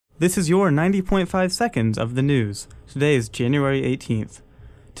This is your 90.5 seconds of the news. Today is January 18th.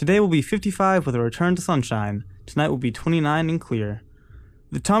 Today will be 55 with a return to sunshine. Tonight will be 29 and clear.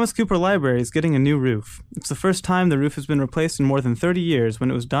 The Thomas Cooper Library is getting a new roof. It's the first time the roof has been replaced in more than 30 years when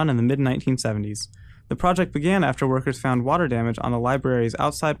it was done in the mid-1970s. The project began after workers found water damage on the library's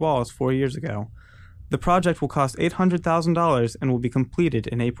outside walls 4 years ago. The project will cost $800,000 and will be completed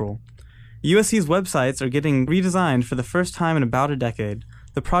in April. USC's websites are getting redesigned for the first time in about a decade.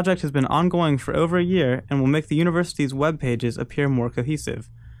 The project has been ongoing for over a year and will make the university's web pages appear more cohesive.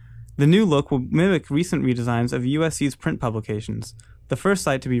 The new look will mimic recent redesigns of USC's print publications. The first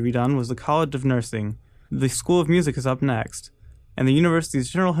site to be redone was the College of Nursing. The School of Music is up next, and the university's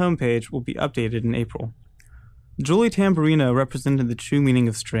general homepage will be updated in April. Julie Tamburino represented the true meaning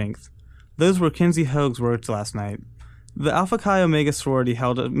of strength. Those were Kinsey Hoag's words last night. The Alpha Chi Omega sorority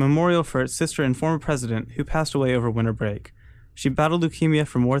held a memorial for its sister and former president who passed away over winter break. She battled leukemia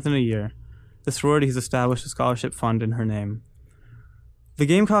for more than a year. The sorority has established a scholarship fund in her name. The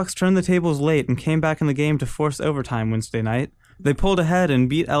Gamecocks turned the tables late and came back in the game to force overtime Wednesday night. They pulled ahead and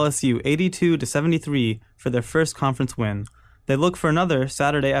beat LSU 82-73 for their first conference win. They look for another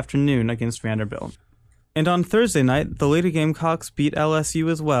Saturday afternoon against Vanderbilt. And on Thursday night, the Lady Gamecocks beat LSU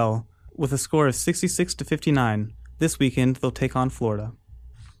as well, with a score of 66-59. This weekend, they'll take on Florida.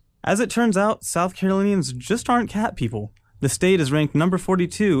 As it turns out, South Carolinians just aren't cat people. The state is ranked number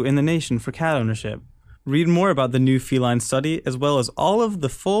 42 in the nation for cat ownership. Read more about the new feline study, as well as all of the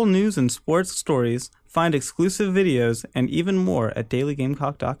full news and sports stories, find exclusive videos, and even more at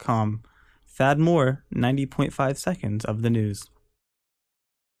dailygamecock.com. Thad Moore, 90.5 seconds of the news.